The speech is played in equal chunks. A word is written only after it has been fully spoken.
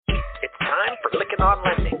time for Lykken on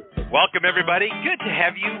Lending. Welcome, everybody. Good to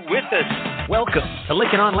have you with us. Welcome to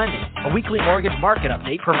Lykken on Lending, a weekly mortgage market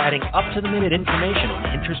update providing up-to-the-minute information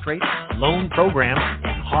on interest rates, loan programs,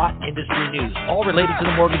 and hot industry news, all related to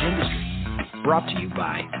the mortgage industry. Brought to you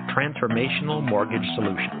by Transformational Mortgage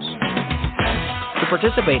Solutions. To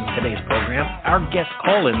participate in today's program, our guest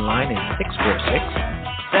call-in line is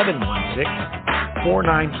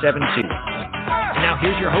 646-716-4972. Now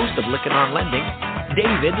here's your host of Lykken on Lending,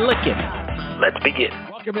 David Lykken. Let's begin.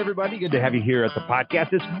 Welcome, everybody. Good to have you here at the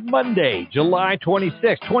podcast. It's Monday, July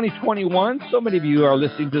 26, 2021. So many of you are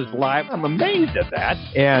listening to this live. I'm amazed at that,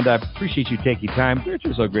 and I appreciate you taking time. We're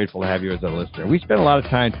just so grateful to have you as a listener. We spend a lot of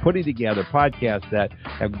time putting together podcasts that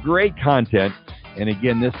have great content. And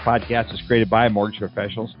again, this podcast is created by mortgage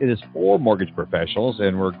professionals. It is for mortgage professionals,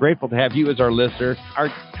 and we're grateful to have you as our listener. Our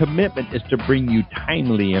commitment is to bring you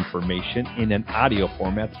timely information in an audio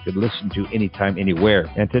format that you can listen to anytime,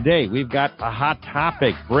 anywhere. And today, we've got a hot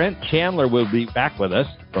topic. Brent Chandler will be back with us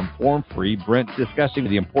from FormFree. Brent discussing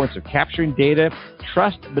the importance of capturing data,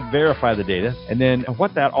 trust but verify the data, and then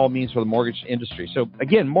what that all means for the mortgage industry. So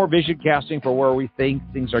again, more vision casting for where we think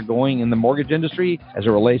things are going in the mortgage industry as it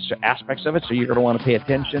relates to aspects of it. So you're going to want to pay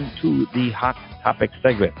attention to the hot topic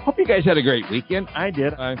segment. Hope you guys had a great weekend. I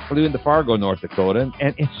did. I flew into Fargo, North Dakota,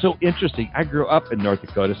 and it's so interesting. I grew up in North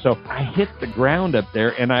Dakota, so I hit the ground up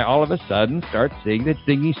there, and I all of a sudden start singing the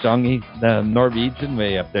singy-songy, the Norwegian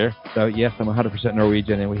way up there. So yes, I'm 100%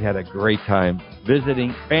 Norwegian, and we had a great time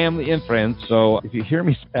visiting family and friends. So if you hear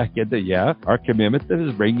me back into, our commitment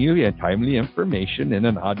is bring you timely information in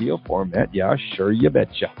an audio format. Yeah, sure, you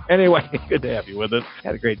betcha. Anyway, good to have you with us.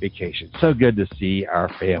 Had a great vacation. So good to see our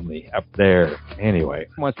family up there. Anyway,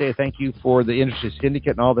 I want to say thank you for the Industry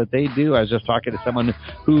Syndicate and all that they do. I was just talking to someone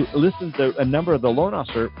who listens to a number of the loan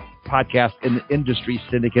officer podcast in the Industry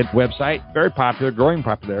Syndicate website. Very popular, growing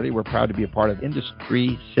popularity. We're proud to be a part of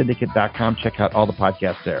industrysyndicate.com. Check out all the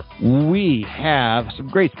podcasts there. We have some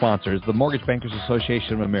great sponsors, the Mortgage Bankers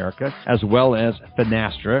Association of America, as well as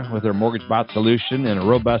Finastra with their mortgage bot solution and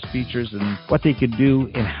robust features and what they can do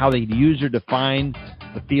and how they use or define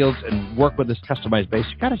the fields and work with this customized base.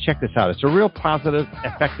 You got to check this out. It's a real positive,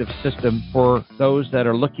 effective system for those that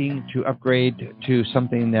are looking to upgrade to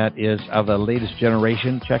something that is of the latest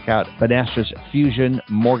generation. Check out Finastra's Fusion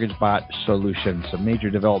Mortgage Bot solution. Some major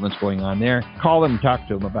developments going on there. Call them and talk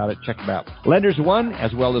to them about it. Check them out. Lenders One,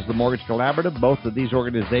 as well as the Mortgage Collaborative, both of these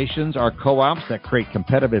organizations are co-ops that create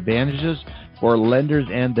competitive advantages for lenders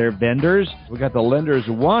and their vendors. We got the Lenders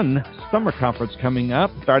One Summer Conference coming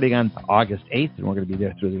up starting on August 8th, and we're going to be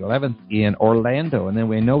there through the 11th in Orlando. And then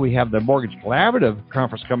we know we have the Mortgage Collaborative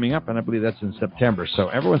Conference coming up, and I believe that's in September. So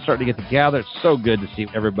everyone's starting to get together. It's so good to see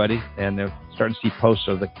everybody, and they're starting to see posts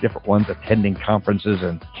of the different ones attending conferences,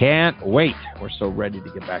 and can't wait. We're so ready to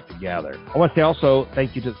get back together. I want to say also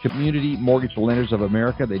thank you to the Community Mortgage Lenders of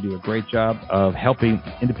America. They do a great job of helping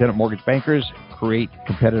independent mortgage bankers create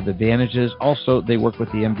competitive advantages. Also, they work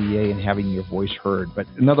with the MBA and having your voice heard, but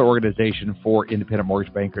another organization for independent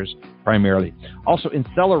mortgage bankers primarily. Also,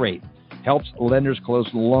 Accelerate helps lenders close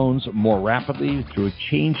loans more rapidly through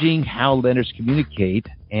changing how lenders communicate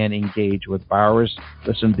and engage with borrowers.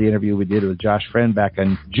 Listen to the interview we did with Josh Friend back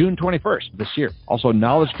on June 21st this year. Also,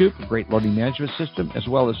 Knowledge Coop, a great learning management system, as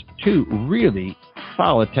well as two really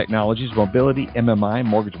solid technologies, Mobility, MMI,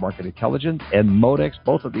 Mortgage Market Intelligence, and Modex.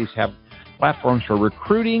 Both of these have platforms for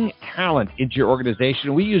recruiting talent into your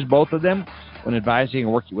organization. We use both of them when advising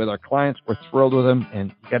and working with our clients. We're thrilled with them, and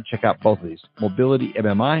you got to check out both of these, Mobility,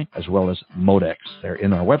 MMI, as well as Modex. They're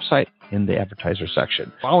in our website in the advertiser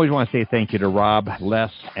section. I always want to say thank you to Rob,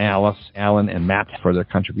 Les, Alice, Alan, and Matt for their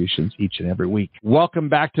contributions each and every week. Welcome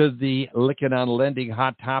back to the Lykken on Lending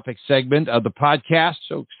Hot Topic segment of the podcast.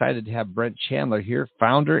 So excited to have Brent Chandler here,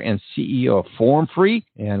 founder and CEO of FormFree.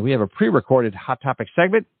 And we have a pre-recorded Hot Topic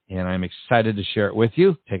segment, and I'm excited to share it with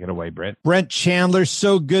you. Take it away, Brent. Brent Chandler,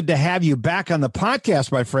 so good to have you back on the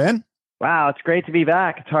podcast, my friend. Wow, it's great to be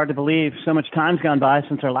back. It's hard to believe so much time's gone by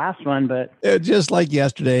since our last one, but just like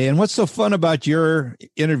yesterday. And what's so fun about your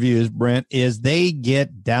interviews, Brent, is they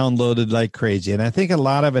get downloaded like crazy. And I think a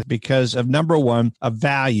lot of it because of, number one, a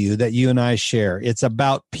value that you and I share. It's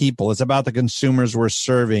about people. It's about the consumers we're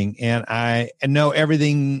serving. And I know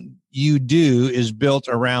everything you do is built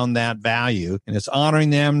around that value, and it's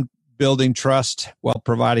honoring them, building trust while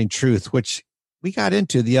providing truth, which we got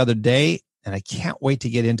into the other day. And I can't wait to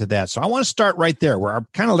get into that. So I want to start right there. We're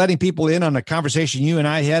kind of letting people in on a conversation you and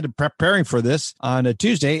I had preparing for this on a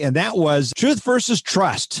Tuesday, and that was truth versus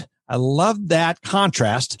trust. I love that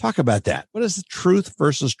contrast. Talk about that. What does the truth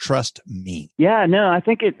versus trust mean? Yeah, no, I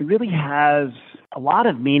think it really has a lot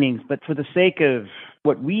of meanings, but for the sake of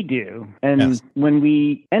what we do. And Yes. when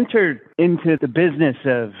we entered into the business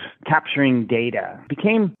of capturing data, it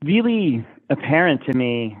became really apparent to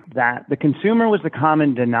me that the consumer was the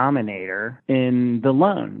common denominator in the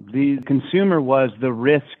loan. The consumer was the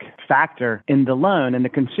risk factor in the loan, and the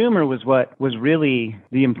consumer was what was really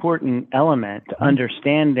the important element to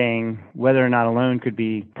understanding whether or not a loan could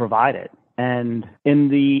be provided. And in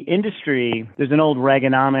the industry, there's an old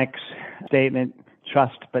Reaganomics statement,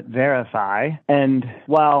 trust but verify. And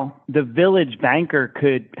while the village banker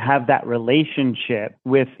could have that relationship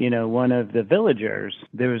with, one of the villagers,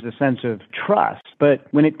 there was a sense of trust. But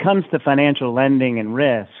when it comes to financial lending and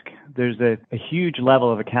risk, there's a huge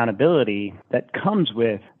level of accountability that comes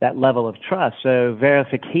with that level of trust. So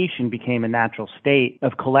verification became a natural state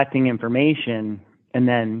of collecting information and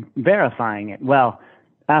then verifying it. Well,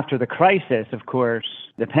 after the crisis, of course,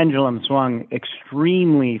 the pendulum swung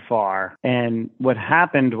extremely far. And what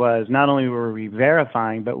happened was not only were we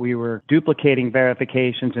verifying, but we were duplicating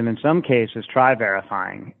verifications and in some cases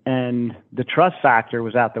try-verifying. And the trust factor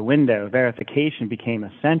was out the window. Verification became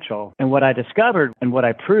essential. And what I discovered and what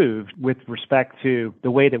I proved with respect to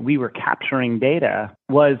the way that we were capturing data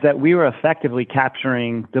was that we were effectively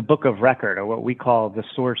capturing the book of record, or what we call the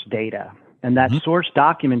source data. And that source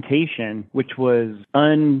documentation, which was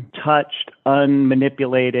untouched,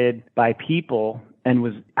 unmanipulated by people, and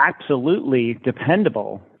was absolutely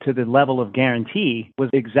dependable to the level of guarantee, was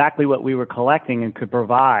exactly what we were collecting and could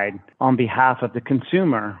provide on behalf of the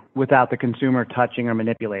consumer without the consumer touching or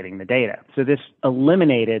manipulating the data. So this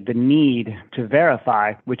eliminated the need to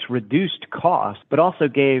verify, which reduced cost, but also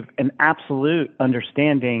gave an absolute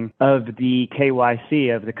understanding of the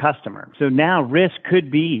KYC of the customer. So now risk could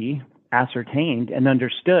be ascertained and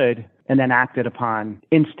understood and then acted upon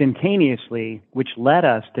instantaneously, which led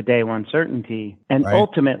us to day one certainty and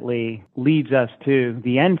ultimately leads us to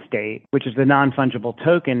the end state, which is the non-fungible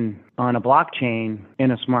token on a blockchain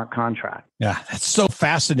in a smart contract. Yeah, that's so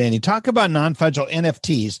fascinating. Talk about non-fungible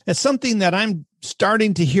NFTs. It's something that I'm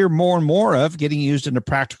starting to hear more and more of getting used in a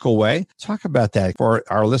practical way. Talk about that for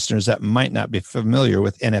our listeners that might not be familiar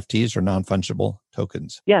with NFTs or non-fungible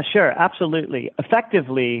tokens. Yeah, sure. Absolutely.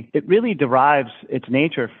 Effectively, it really derives its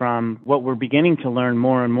nature from what we're beginning to learn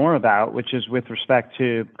more and more about, which is with respect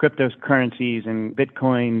to cryptocurrencies and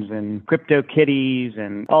Bitcoins and crypto kitties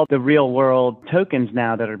and all the real world tokens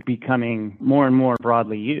now that are becoming more and more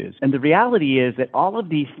broadly used. And the reality is that all of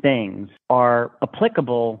these things are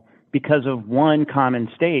applicable because of one common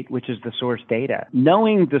state, which is the source data.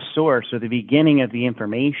 Knowing the source or the beginning of the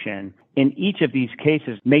information in each of these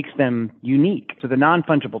cases makes them unique. So the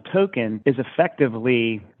non-fungible token is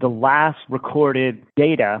effectively the last recorded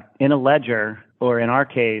data in a ledger, or in our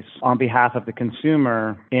case, on behalf of the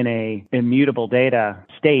consumer in a immutable data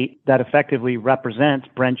state that effectively represents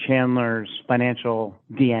Brent Chandler's financial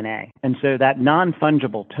DNA. And so that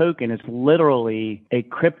non-fungible token is literally a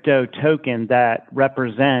crypto token that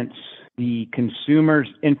represents the consumer's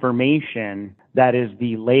information that is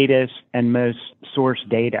the latest and most source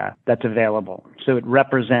data that's available. So it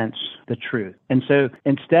represents the truth. And so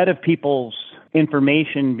instead of people's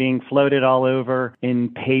information being floated all over in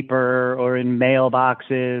paper or in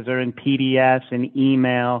mailboxes or in PDFs and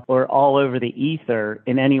email or all over the ether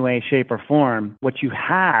in any way, shape, or form, what you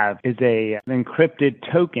have is an encrypted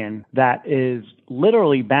token that is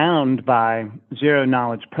literally bound by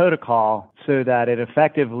zero-knowledge protocol so that it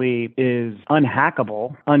effectively is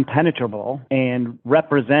unhackable, unpenetrable, and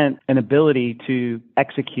represent an ability to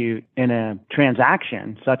execute in a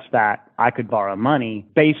transaction such that I could borrow money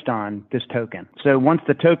based on this token. So once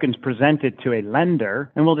the token's presented to a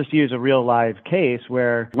lender, and we'll just use a real live case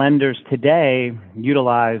where lenders today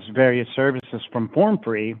utilize various services from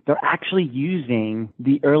FormFree, they're actually using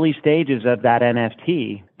the early stages of that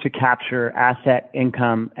NFT to capture asset,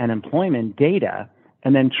 income, and employment data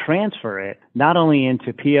and then transfer it not only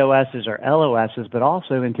into POSs or LOSs, but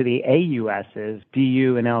also into the AUSs,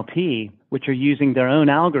 DU and LP, which are using their own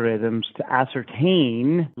algorithms to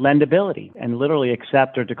ascertain lendability and literally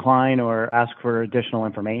accept or decline or ask for additional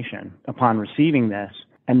information upon receiving this.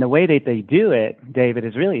 And the way that they do it, David,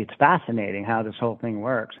 is really, it's fascinating how this whole thing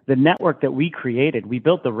works. The network that we created, we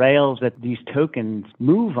built the rails that these tokens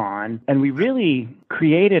move on, and we really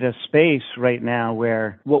created a space right now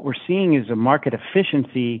where what we're seeing is a market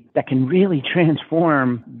efficiency that can really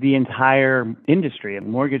transform the entire industry of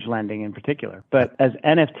mortgage lending in particular. But as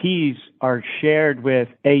NFTs are shared with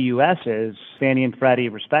AUSs, Fannie and Freddie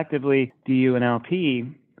respectively, DU and LP,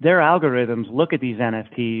 their algorithms look at these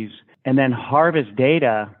NFTs and then harvest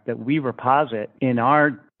data that we reposit in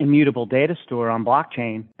our immutable data store on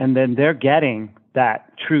blockchain, and then they're getting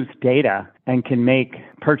that truth data and can make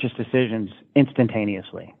purchase decisions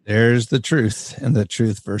instantaneously. There's the truth, and the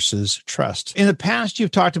truth versus trust. In the past,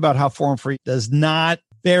 you've talked about how FormFree does not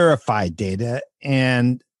verify data,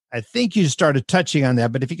 and I think you started touching on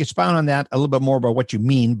that, but if you could expound on that a little bit more about what you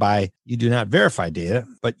mean by you do not verify data,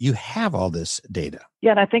 but you have all this data.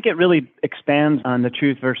 Yeah, and I think it really expands on the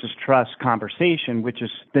truth versus trust conversation, which is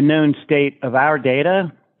the known state of our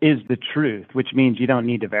data is the truth, which means you don't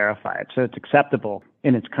need to verify it. So it's acceptable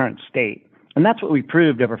in its current state. And that's what we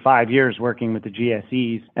proved over 5 years working with the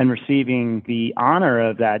GSEs and receiving the honor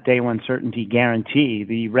of that day one certainty guarantee,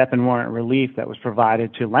 the rep and warrant relief that was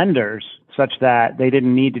provided to lenders such that they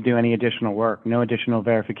didn't need to do any additional work, no additional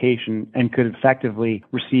verification, and could effectively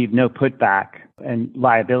receive no putback and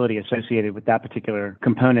liability associated with that particular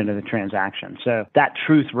component of the transaction. So that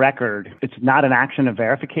truth record, it's not an action of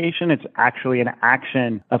verification, it's actually an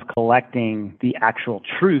action of collecting the actual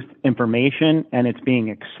truth information, and it's being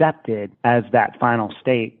accepted as that final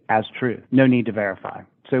state as truth. No need to verify.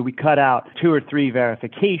 So we cut out 2 or 3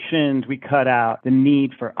 verifications. We cut out the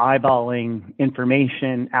need for eyeballing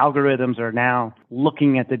information. Algorithms are now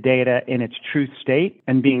looking at the data in its truth state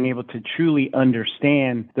and being able to truly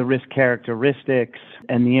understand the risk characteristics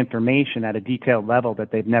and the information at a detailed level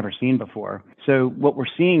that they've never seen before. So what we're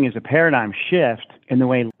seeing is a paradigm shift in the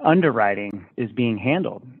way underwriting is being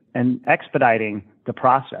handled and expediting the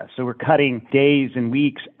process. So we're cutting days and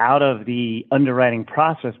weeks out of the underwriting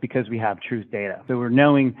process because we have truth data. So we're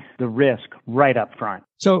knowing the risk right up front.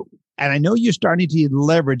 So, and I know you're starting to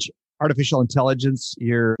leverage artificial intelligence.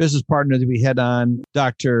 Your business partner that we had on,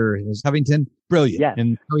 Dr. Covington, brilliant. Yes.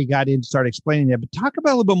 And how he got in to start explaining that. But talk about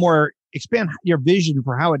a little bit more, expand your vision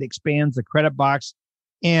for how it expands the credit box.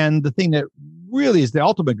 And the thing that really is the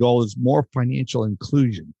ultimate goal is more financial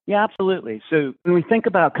inclusion. Yeah, absolutely. So when we think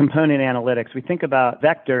about component analytics, we think about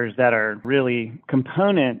vectors that are really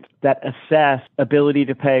components that assess ability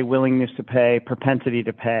to pay, willingness to pay, propensity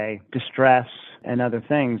to pay, distress, and other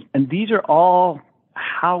things. And these are all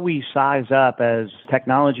how we size up as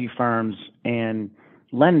technology firms and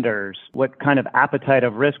lenders, what kind of appetite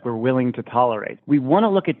of risk we're willing to tolerate. We want to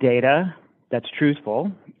look at data that's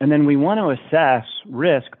truthful, and then we want to assess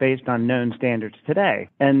risk based on known standards today.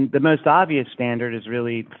 And the most obvious standard is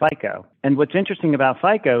really FICO. And what's interesting about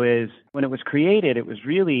FICO is when it was created, it was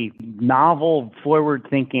really novel,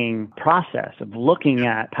 forward-thinking process of looking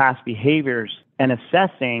at past behaviors and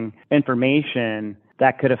assessing information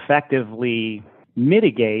that could effectively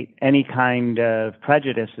mitigate any kind of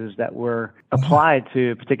prejudices that were applied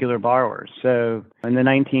to particular borrowers. So in the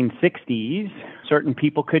 1960s, certain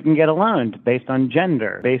people couldn't get a loan based on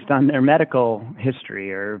gender, based on their medical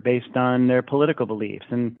history, or based on their political beliefs.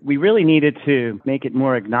 And we really needed to make it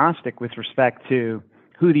more agnostic with respect to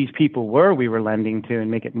who these people were we were lending to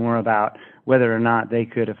and make it more about whether or not they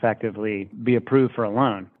could effectively be approved for a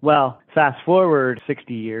loan. Well, fast forward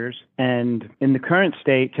 60 years, and in the current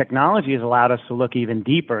state, technology has allowed us to look even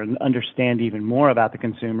deeper and understand even more about the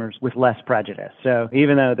consumers with less prejudice. So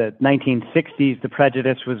even though the 1960s, the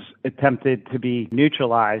prejudice was attempted to be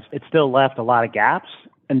neutralized, it still left a lot of gaps.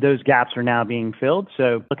 And those gaps are now being filled.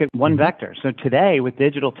 So look at one vector. So today, with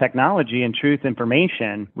digital technology and truth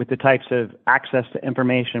information, with the types of access to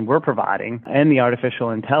information we're providing and the artificial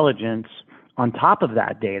intelligence on top of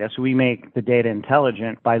that data, so we make the data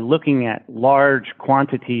intelligent by looking at large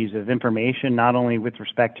quantities of information, not only with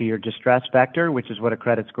respect to your distress vector, which is what a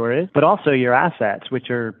credit score is, but also your assets,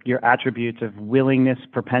 which are your attributes of willingness,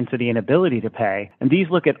 propensity, and ability to pay. And these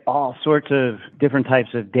look at all sorts of different types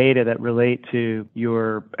of data that relate to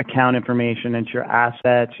your account information and your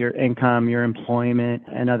assets, your income, your employment,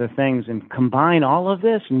 and other things, and combine all of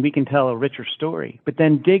this, and we can tell a richer story. But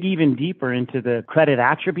then dig even deeper into the credit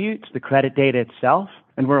attributes, the credit data itself,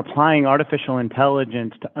 and we're applying artificial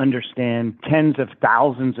intelligence to understand tens of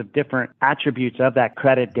thousands of different attributes of that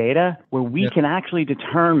credit data, where we can actually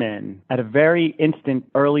determine at a very instant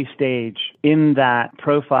early stage in that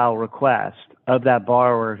profile request of that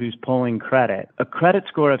borrower who's pulling credit, a credit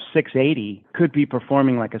score of 680 could be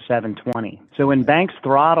performing like a 720. So when banks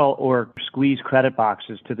throttle or squeeze credit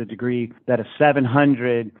boxes to the degree that a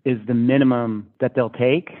 700 is the minimum that they'll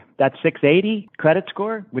take, that 680 credit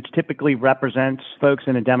score, which typically represents folks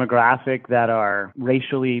in a demographic that are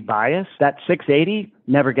racially biased, that 680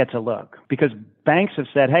 never gets a look because banks have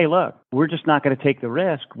said, hey, look, we're just not going to take the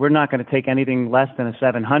risk. We're not going to take anything less than a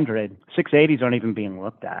 700. 680s aren't even being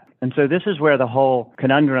looked at. And so this is where the whole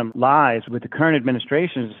conundrum lies with the current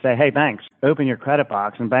administration is to say, hey, banks, open your credit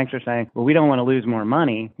box. And banks are saying, well, we don't want to lose more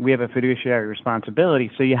money. We have a fiduciary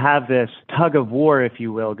responsibility. So you have this tug of war, if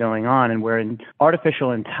you will, going on, and where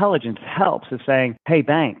artificial intelligence helps is saying, hey,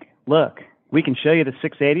 bank, look, We can show you the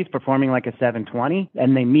 680s performing like a 720,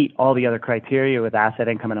 and they meet all the other criteria with asset,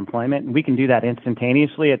 income, and employment. And we can do that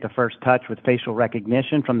instantaneously at the first touch with facial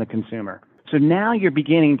recognition from the consumer. So now you're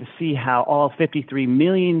beginning to see how all 53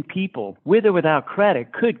 million people, with or without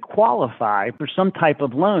credit, could qualify for some type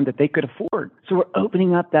of loan that they could afford. So we're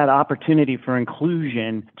opening up that opportunity for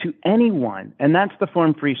inclusion to anyone. And that's the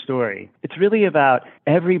FormFree story. It's really about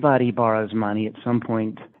everybody borrows money at some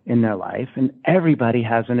point in their life, and everybody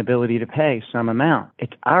has an ability to pay some amount.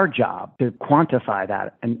 It's our job to quantify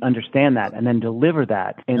that and understand that and then deliver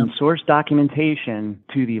that in source documentation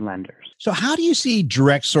to the lenders. So how do you see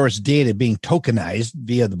direct source data being tokenized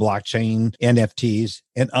via the blockchain, NFTs,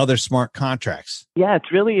 and other smart contracts? Yeah,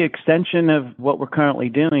 it's really an extension of what we're currently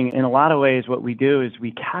doing. In a lot of ways, what we do is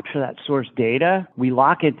we capture that source data, we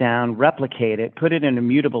lock it down, replicate it, put it in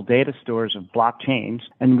immutable data stores of blockchains,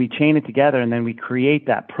 and we chain it together, and then we create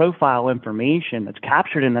that profile information that's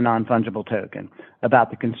captured in the non-fungible token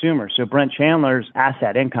about the consumer. So Brent Chandler's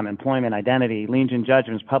asset, income, employment, identity, liens and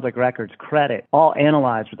judgments, public records, credit, all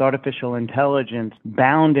analyzed with artificial intelligence,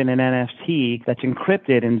 bound in an NFT that's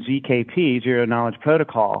encrypted in ZKP, Zero Knowledge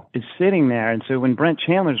Protocol, is sitting there. And so when Brent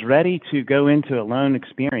Chandler's ready to go into a loan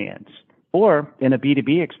experience, or in a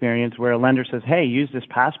B2B experience where a lender says, hey, use this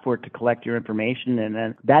passport to collect your information, and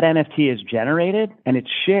then that NFT is generated and it's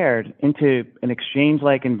shared into an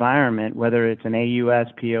exchange-like environment, whether it's an AUS,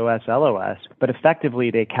 POS, LOS, but effectively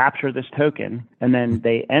they capture this token and then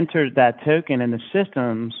they enter that token, and the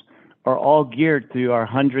systems are all geared through our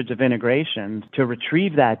hundreds of integrations to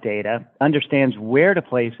retrieve that data, understands where to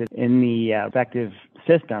place it in the respective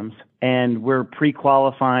systems, and we're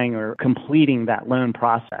pre-qualifying or completing that loan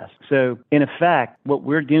process. So in effect, what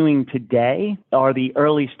we're doing today are the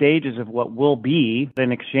early stages of what will be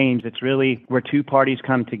an exchange that's really where two parties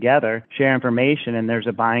come together, share information, and there's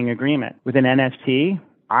a buying agreement. With an NFT,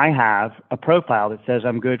 I have a profile that says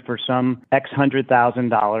I'm good for some X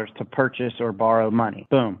 $100,000 to purchase or borrow money.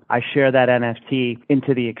 Boom. I share that NFT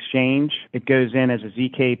into the exchange. It goes in as a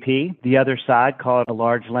ZKP. The other side, call it a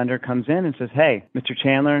large lender, comes in and says, hey, Mr.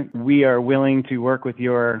 Chandler, we are willing to work with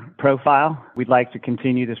your profile. We'd like to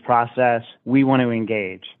continue this process. We want to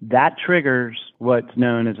engage. That triggers what's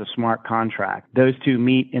known as a smart contract. Those two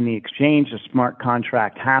meet in the exchange, a smart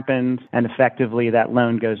contract happens, and effectively that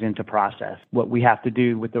loan goes into process. What we have to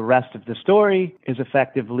do with the rest of the story is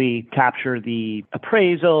effectively capture the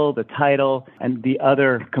appraisal, the title, and the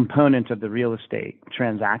other components of the real estate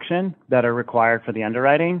transaction that are required for the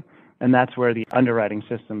underwriting. And that's where the underwriting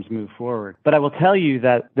systems move forward. But I will tell you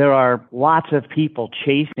that there are lots of people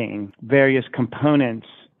chasing various components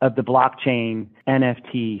of the blockchain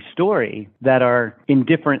NFT story that are in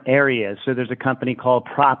different areas. So there's a company called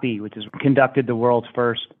Proppy, which has conducted the world's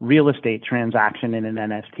first real estate transaction in an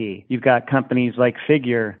NFT. You've got companies like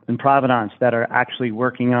Figure and Provenance that are actually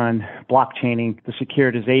working on blockchaining the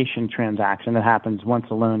securitization transaction that happens once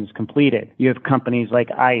a loan is completed. You have companies like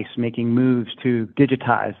ICE making moves to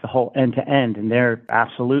digitize the whole end-to-end, and they're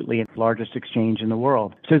absolutely the largest exchange in the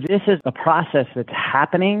world. So this is a process that's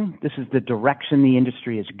happening. This is the direction the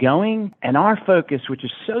industry is going, and our focus, which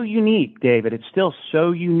is so unique, David, it's still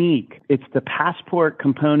so unique. It's the passport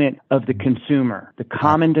component of the consumer, the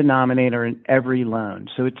common denominator in every loan.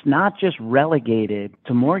 So it's not just relegated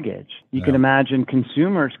to mortgage. You can imagine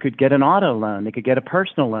consumers could get an auto loan. They could get a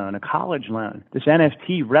personal loan, a college loan. This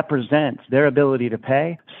NFT represents their ability to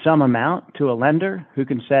pay some amount to a lender who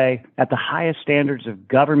can say, at the highest standards of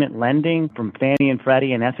government lending from Fannie and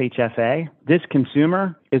Freddie and FHFA, this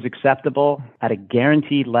consumer is acceptable at a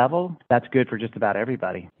guaranteed level. That's good for just about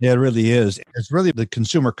everybody. Yeah, it really is. It's really the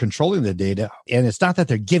consumer controlling the data. And it's not that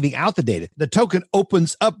they're giving out the data. The token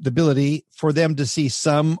opens up the ability for them to see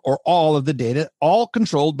some or all of the data, all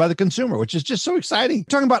controlled by the consumer, which is just so exciting.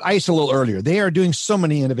 Talking about ICE a little earlier, they are doing so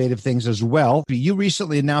many innovative things as well. You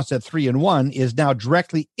recently announced that 3-in-1 is now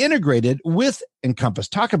directly integrated with Encompass.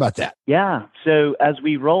 Talk about that. Yeah. So as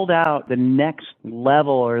we rolled out the next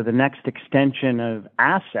level or the next extension of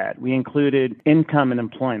asset, we included income and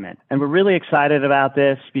employment. And we're really excited about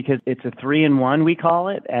this because it's a 3-in-1, we call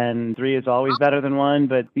it, and 3 is always better than 1.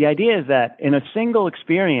 But the idea is that in a single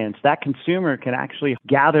experience, that consumer can actually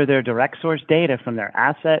gather their direct source data from their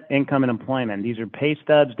asset, income, and employment. These are pay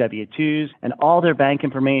stubs, W-2s, and all their bank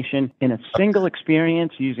information in a single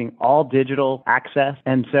experience using all digital access.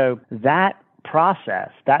 And so that process,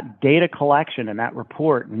 that data collection and that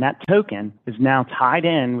report and that token is now tied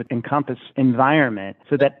in with Encompass environment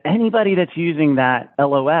so that anybody that's using that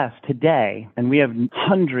LOS today, and we have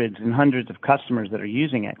hundreds and hundreds of customers that are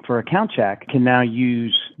using it for account check, can now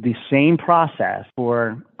use the same process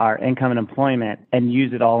for our income and employment and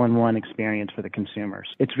use it all in one experience for the consumers.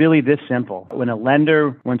 It's really this simple. When a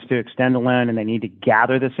lender wants to extend a loan and they need to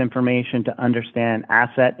gather this information to understand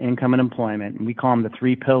asset, income, and employment, and we call them the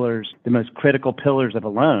three pillars, the most critical pillars of a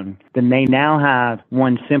loan, then they now have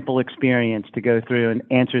one simple experience to go through and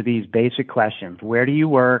answer these basic questions. Where do you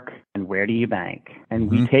work? And where do you bank? And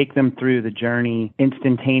we take them through the journey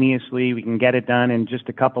instantaneously. We can get it done in just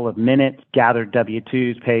a couple of minutes, gather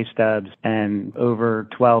W-2s, pay stubs, and over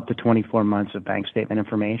 12 to 24 months of bank statement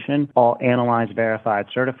information, all analyzed, verified,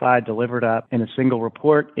 certified, delivered up in a single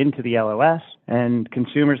report into the LOS. And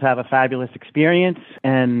consumers have a fabulous experience,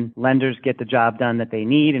 and lenders get the job done that they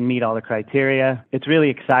need and meet all the criteria. It's really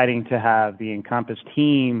exciting to have the Encompass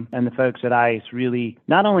team and the folks at ICE really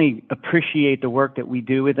not only appreciate the work that we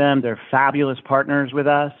do with them, they're fabulous partners with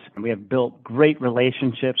us. We have built great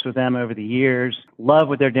relationships with them over the years, love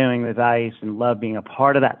what they're doing with ICE, and love being a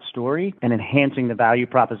part of that story and enhancing the value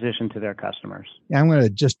proposition to their customers. I'm going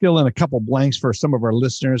to just fill in a couple blanks for some of our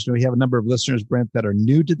listeners. We have a number of listeners, Brent, that are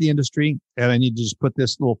new to the industry, and I need to just put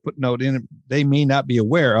this little footnote in. They may not be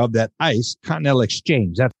aware of that ICE, Continental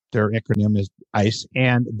Exchange, that's their acronym is ICE,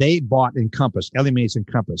 and they bought Encompass, Ellie Mae's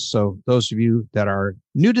Encompass. So those of you that are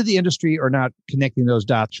new to the industry are not connecting those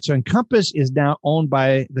dots. So Encompass is now owned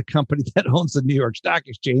by the company that owns the New York Stock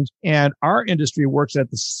Exchange, and our industry works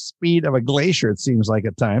at the speed of a glacier, it seems like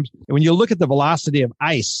at times. And when you look at the velocity of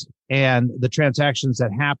ICE and the transactions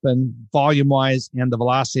that happen volume-wise and the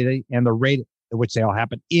velocity and the rate at which they all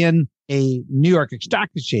happen in a New York Stock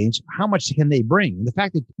Exchange, how much can they bring? And the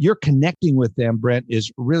fact that you're connecting with them, Brent,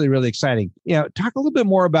 is really, really exciting. Talk a little bit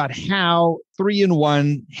more about how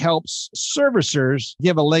 3-in-1 helps servicers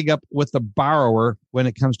give a leg up with the borrower when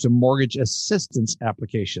it comes to mortgage assistance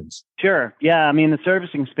applications. Sure. Yeah. I mean, the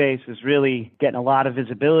servicing space is really getting a lot of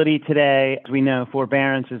visibility today. As we know,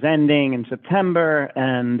 forbearance is ending in September,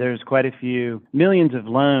 and there's quite a few millions of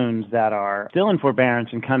loans that are still in forbearance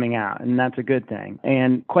and coming out, and that's a good thing.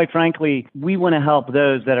 And quite frankly, we want to help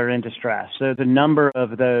those that are in distress. So the number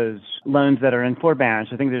of those loans that are in forbearance,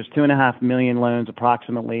 I think there's 2.5 million loans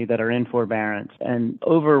approximately that are in forbearance, and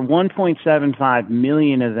over 1.75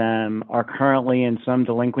 million of them are currently in some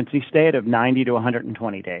delinquency state of 90 to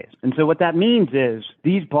 120 days. And so what that means is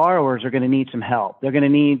these borrowers are going to need some help. They're going to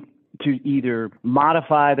need to either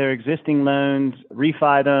modify their existing loans,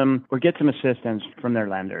 refi them, or get some assistance from their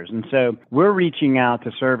lenders. And so we're reaching out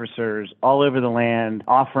to servicers all over the land,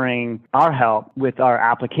 offering our help with our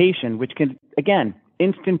application, which can, again,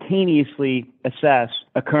 instantaneously assess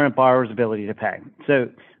a current borrower's ability to pay. So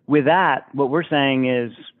with that, what we're saying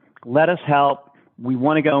is, let us help. We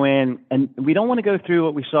want to go in, and we don't want to go through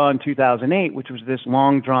what we saw in 2008, which was this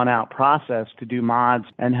long, drawn-out process to do mods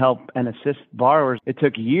and help and assist borrowers. It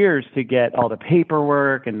took years to get all the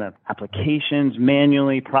paperwork and the applications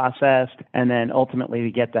manually processed, and then ultimately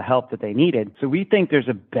to get the help that they needed. So we think there's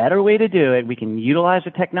a better way to do it. We can utilize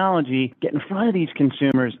the technology, get in front of these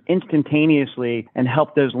consumers instantaneously, and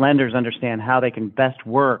help those lenders understand how they can best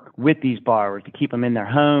work with these borrowers to keep them in their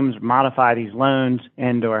homes, modify these loans,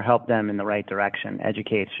 and or help them in the right direction.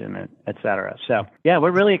 Education, et cetera. So, yeah,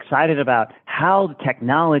 we're really excited about how the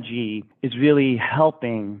technology is really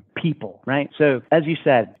helping people, right? So, as you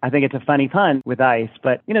said, I think it's a funny pun with ICE,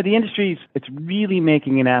 but, the industry's, it's really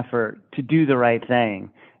making an effort to do the right thing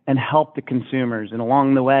and help the consumers. And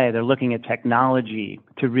along the way, they're looking at technology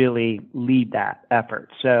to really lead that effort.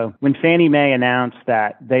 So when Fannie Mae announced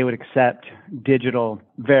that they would accept digital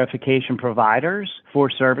verification providers for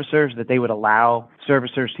servicers, that they would allow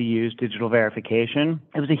servicers to use digital verification,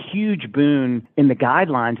 it was a huge boon in the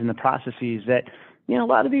guidelines and the processes that a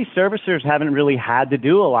lot of these servicers haven't really had to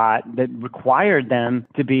do a lot that required them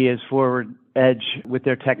to be as forward edge with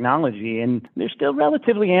their technology, and they're still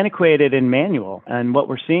relatively antiquated and manual. And what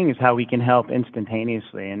we're seeing is how we can help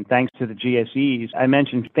instantaneously. And thanks to the GSEs, I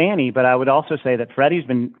mentioned Fannie, but I would also say that Freddie's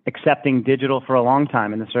been accepting digital for a long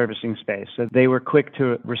time in the servicing space. So they were quick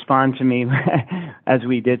to respond to me as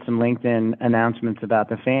we did some LinkedIn announcements about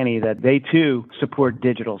the Fannie that they too support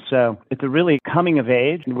digital. So it's a really coming of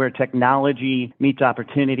age where technology meets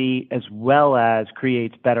opportunity as well as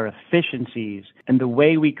creates better efficiencies. And the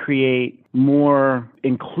way we create more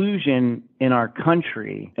inclusion in our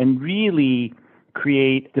country and really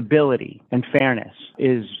create stability and fairness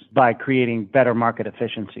is by creating better market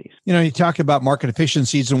efficiencies. You know, you talk about market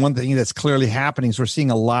efficiencies, and one thing that's clearly happening is we're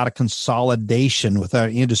seeing a lot of consolidation with our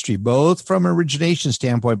industry, both from an origination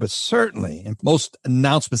standpoint, but certainly, and most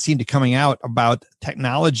announcements seem to coming out about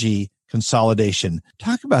technology consolidation.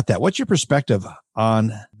 Talk about that. What's your perspective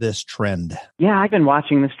on this trend? Yeah, I've been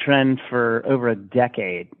watching this trend for over a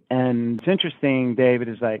decade. And it's interesting, David,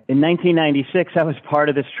 is like in 1996, I was part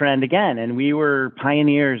of this trend again, and we were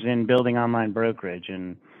pioneers in building online brokerage.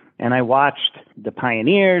 And I watched the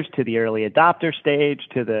pioneers to the early adopter stage,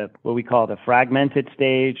 to the what we call the fragmented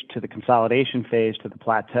stage, to the consolidation phase, to the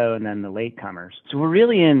plateau, and then the latecomers. So we're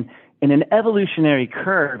really in an evolutionary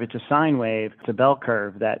curve. It's a sine wave, it's a bell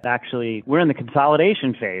curve that actually we're in the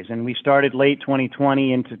consolidation phase, and we started late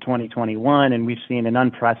 2020 into 2021, and we've seen an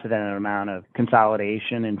unprecedented amount of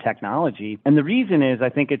consolidation in technology. And the reason is I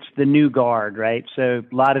think it's the new guard, right? So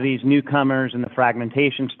a lot of these newcomers in the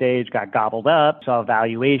fragmentation stage got gobbled up, saw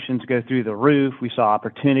valuations go through the roof, we saw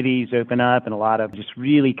opportunities open up, and a lot of just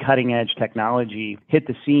really cutting edge technology hit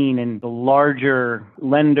the scene, and the larger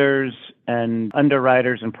lenders and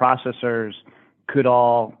underwriters and processors could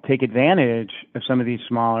all take advantage of some of these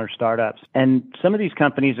smaller startups. And some of these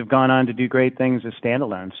companies have gone on to do great things as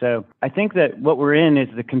standalone. So I think that what we're in is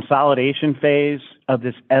the consolidation phase of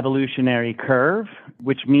this evolutionary curve,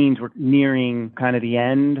 which means we're nearing kind of the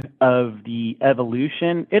end of the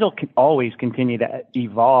evolution. It'll always continue to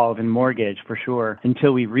evolve in mortgage for sure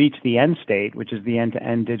until we reach the end state, which is the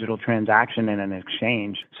end-to-end digital transaction and an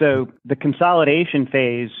exchange. So the consolidation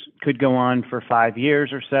phase could go on for 5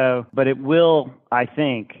 years or so, but it will, I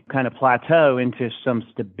think, kind of plateau into some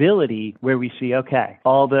stability where we see, okay,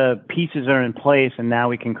 all the pieces are in place and now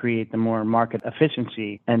we can create the more market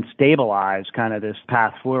efficiency and stabilize kind of this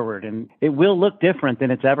path forward. And it will look different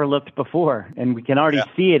than it's ever looked before. And we can already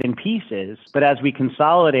see it in pieces, but as we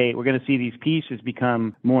consolidate, we're going to see these pieces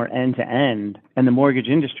become more end to end. And the mortgage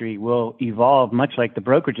industry will evolve much like the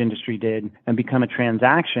brokerage industry did and become a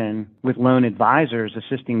transaction with loan advisors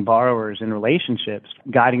assisting borrowers in relationships,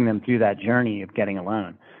 guiding them through that journey of getting a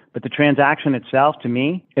loan. But the transaction itself, to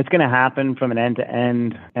me, it's going to happen from an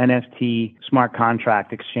end-to-end NFT smart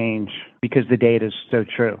contract exchange because the data is so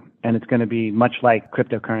true. And it's going to be much like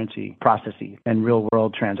cryptocurrency processes and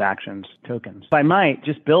real-world transactions, tokens. If I might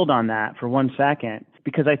just build on that for 1 second,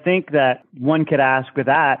 because I think that one could ask with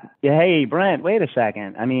that, hey, Brent, wait a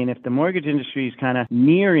second. I mean, if the mortgage industry is kind of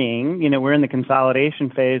nearing, we're in the consolidation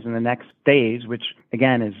phase and the next phase, which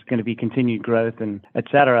again is going to be continued growth and et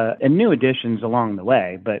cetera, and new additions along the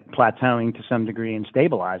way, but plateauing to some degree and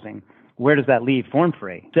stabilizing. Where does that leave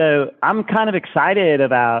FormFree? So I'm kind of excited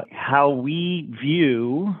about how we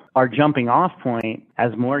view our jumping off point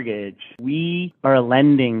as mortgage. We are a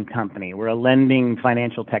lending company. We're a lending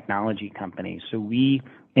financial technology company. So we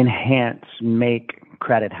enhance, make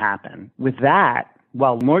credit happen. With that,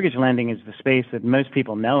 while mortgage lending is the space that most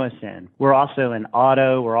people know us in, we're also in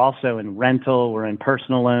auto, we're also in rental, we're in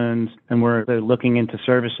personal loans, and we're looking into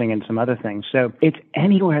servicing and some other things. So it's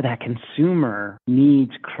anywhere that consumer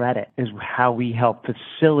needs credit is how we help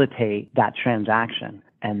facilitate that transaction.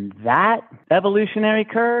 And that evolutionary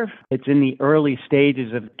curve, it's in the early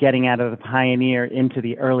stages of getting out of the pioneer into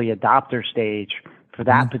the early adopter stage for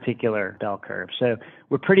that particular bell curve. So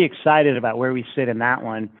we're pretty excited about where we sit in that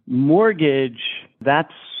one. Mortgage,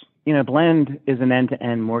 that's, Blend is an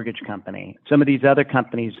end-to-end mortgage company. Some of these other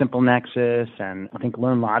companies, Simple Nexus, and I think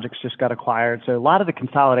LoanLogix just got acquired. So a lot of the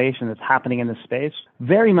consolidation that's happening in this space,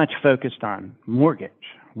 very much focused on mortgage.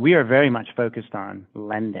 We are very much focused on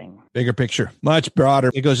lending. Bigger picture, much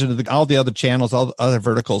broader. It goes into all the other channels, all the other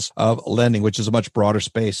verticals of lending, which is a much broader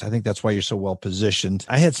space. I think that's why you're so well positioned.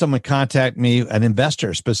 I had someone contact me, an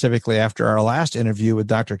investor specifically after our last interview with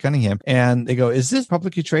Dr. Cunningham, and they go, is this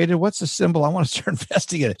publicly traded? What's the symbol? I want to start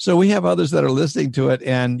investing in it. So we have others that are listening to it,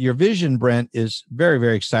 and your vision, Brent, is very,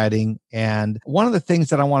 very exciting. And one of the things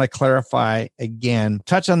that I want to clarify again,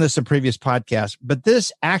 touch on this in previous podcasts, but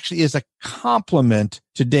this actually is a complement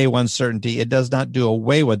to day one certainty. It does not do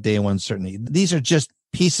away with day one certainty. These are just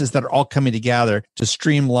pieces that are all coming together to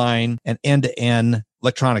streamline an end-to-end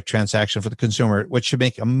electronic transaction for the consumer, which should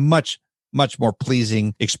make a much more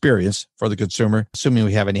pleasing experience for the consumer, assuming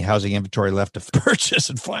we have any housing inventory left to purchase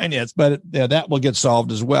and finance. But that will get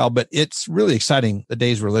solved as well. But it's really exciting, the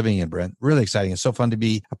days we're living in, Brent. Really exciting. It's so fun to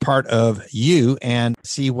be a part of you and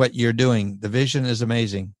see what you're doing. The vision is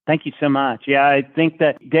amazing. Thank you so much. Yeah, I think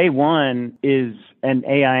that day one is an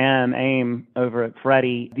AIM over at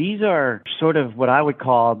Freddie. These are sort of what I would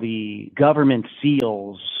call the government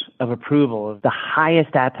seals of approval, of the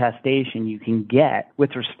highest attestation you can get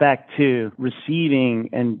with respect to receiving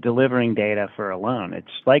and delivering data for a loan. It's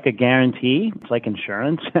like a guarantee. It's like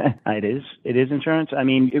insurance. It is insurance. I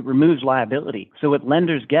mean, it removes liability. So what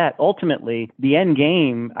lenders get, ultimately, the end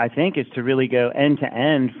game, I think, is to really go end to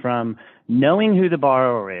end from knowing who the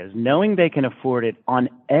borrower is, knowing they can afford it on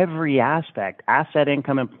every aspect, asset,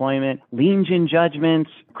 income, employment, liens and judgments,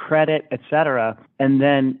 credit, etc., and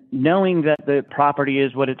then knowing that the property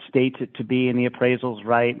is what it states it to be and the appraisal's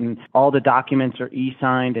right and all the documents are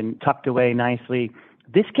e-signed and tucked away nicely.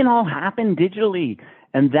 This can all happen digitally.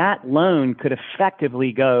 And that loan could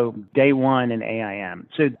effectively go day one in AIM.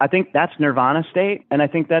 So I think that's nirvana state. And I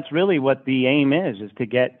think that's really what the aim is to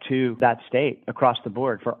get to that state across the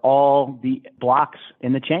board for all the blocks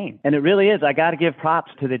in the chain. And it really is. I got to give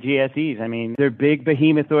props to the GSEs. I mean, they're big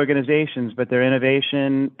behemoth organizations, but their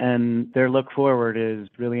innovation and their look forward is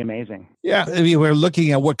really amazing. Yeah, I mean, we're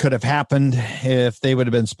looking at what could have happened if they would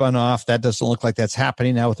have been spun off. That doesn't look like that's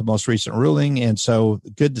happening now with the most recent ruling. And so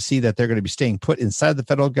good to see that they're going to be staying put inside the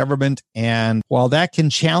federal government. And while that can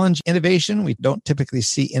challenge innovation, we don't typically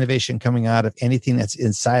see innovation coming out of anything that's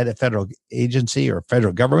inside a federal agency or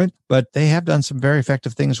federal government, but they have done some very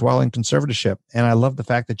effective things while in conservatorship. And I love the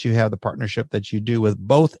fact that you have the partnership that you do with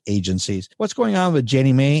both agencies. What's going on with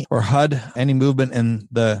Ginnie Mae or HUD? Any movement in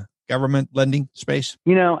the government lending space?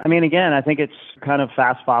 Again, I think it's kind of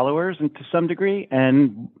fast followers and to some degree.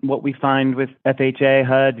 And what we find with FHA,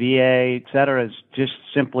 HUD, VA, et cetera, is just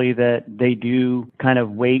simply that they do kind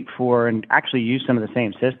of wait for and actually use some of the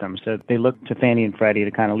same systems. So they look to Fannie and Freddie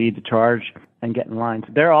to kind of lead the charge and get in line.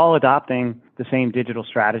 So they're all adopting the same digital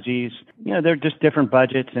strategies. They're just different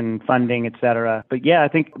budgets and funding, et cetera. But yeah, I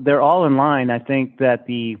think they're all in line. I think that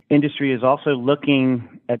the industry is also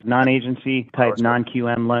looking at non-agency type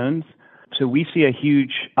non-QM loans. So we see a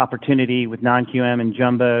huge opportunity with non-QM and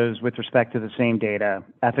jumbos with respect to the same data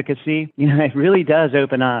efficacy. It really does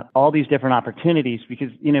open up all these different opportunities because,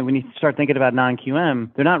 when you start thinking about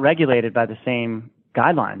non-QM, they're not regulated by the same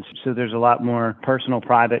guidelines. So there's a lot more personal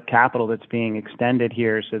private capital that's being extended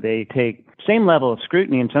here. So they take same level of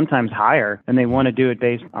scrutiny and sometimes higher, and they want to do it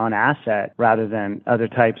based on asset rather than other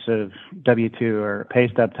types of W-2 or pay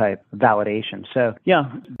stub type validation. So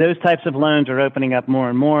yeah, those types of loans are opening up more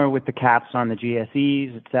and more with the caps on the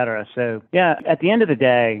GSEs, et cetera. So yeah, at the end of the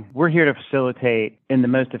day, we're here to facilitate in the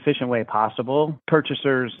most efficient way possible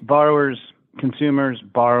purchasers, borrowers, consumers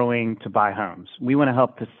borrowing to buy homes. We want to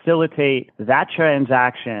help facilitate that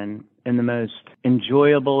transaction in the most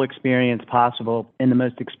enjoyable experience possible, in the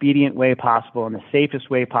most expedient way possible, in the safest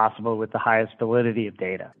way possible with the highest validity of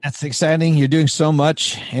data. That's exciting. You're doing so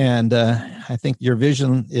much. And I think your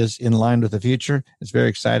vision is in line with the future. It's very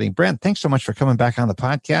exciting. Brent, thanks so much for coming back on the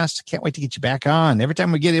podcast. Can't wait to get you back on. Every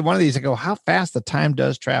time we get in one of these, I go, how fast the time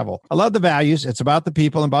does travel. I love the values. It's about the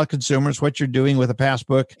people and about consumers, what you're doing with a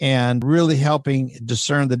passbook and really helping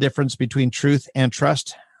discern the difference between truth and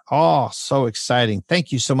trust. Oh, so exciting.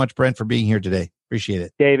 Thank you so much, Brent, for being here today. Appreciate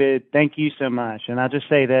it. David, thank you so much. And I'll just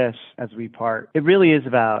say this as we part. It really is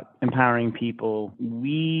about empowering people.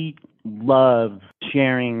 We love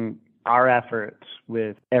sharing our efforts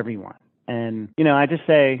with everyone. And, I just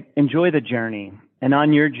say, enjoy the journey. And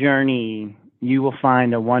on your journey, you will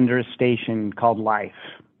find a wondrous station called life.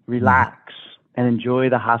 Relax and enjoy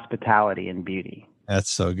the hospitality and beauty.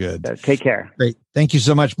 That's so good. So take care. Great. Thank you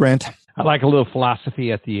so much, Brent. I like a little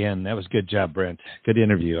philosophy at the end. That was a good job, Brent. Good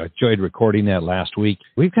interview. I enjoyed recording that last week.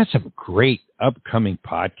 We've got some great upcoming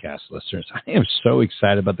podcast listeners. I am so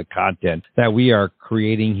excited about the content that we are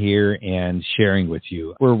creating here and sharing with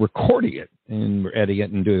you. We're recording it and we're editing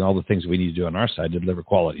it and doing all the things we need to do on our side to deliver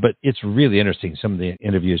quality. But it's really interesting, some of the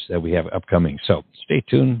interviews that we have upcoming. So stay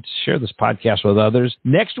tuned. Share this podcast with others.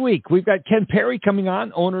 Next week, we've got Ken Perry coming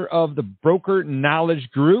on, owner of the Broker Knowledge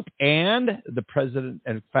Group and the president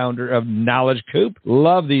and founder of Knowledge Coop.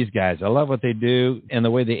 Love these guys. I love what they do and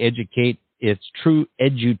the way they educate. It's true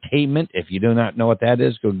edutainment. If you do not know what that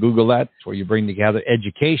is, go Google that. It's where you bring together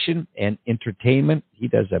education and entertainment. He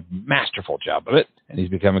does a masterful job of it, and he's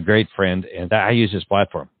become a great friend, and I use his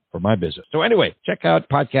platform for my business. So anyway, check out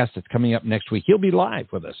the podcast that's coming up next week. He'll be live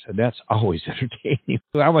with us, and that's always entertaining.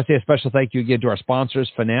 So I want to say a special thank you again to our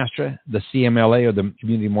sponsors, Finastra, the CMLA, or the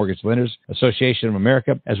Community Mortgage Lenders Association of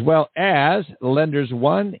America, as well as Lenders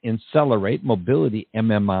One, Accelerate, Mobility,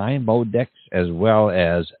 MMI, Modex, as well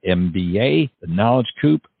as MBA, the Knowledge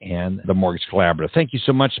Coop, and the Mortgage Collaborative. Thank you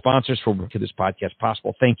so much, sponsors, for making this podcast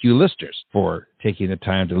possible. Thank you, listeners, for taking the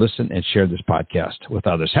time to listen and share this podcast with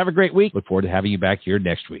others. Have a great week. Look forward to having you back here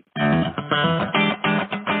next week.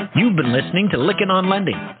 You've been listening to Lykken on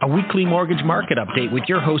Lending, a weekly mortgage market update with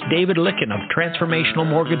your host David Lykken of Transformational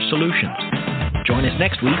Mortgage Solutions. Join us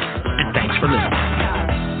next week, and thanks for listening.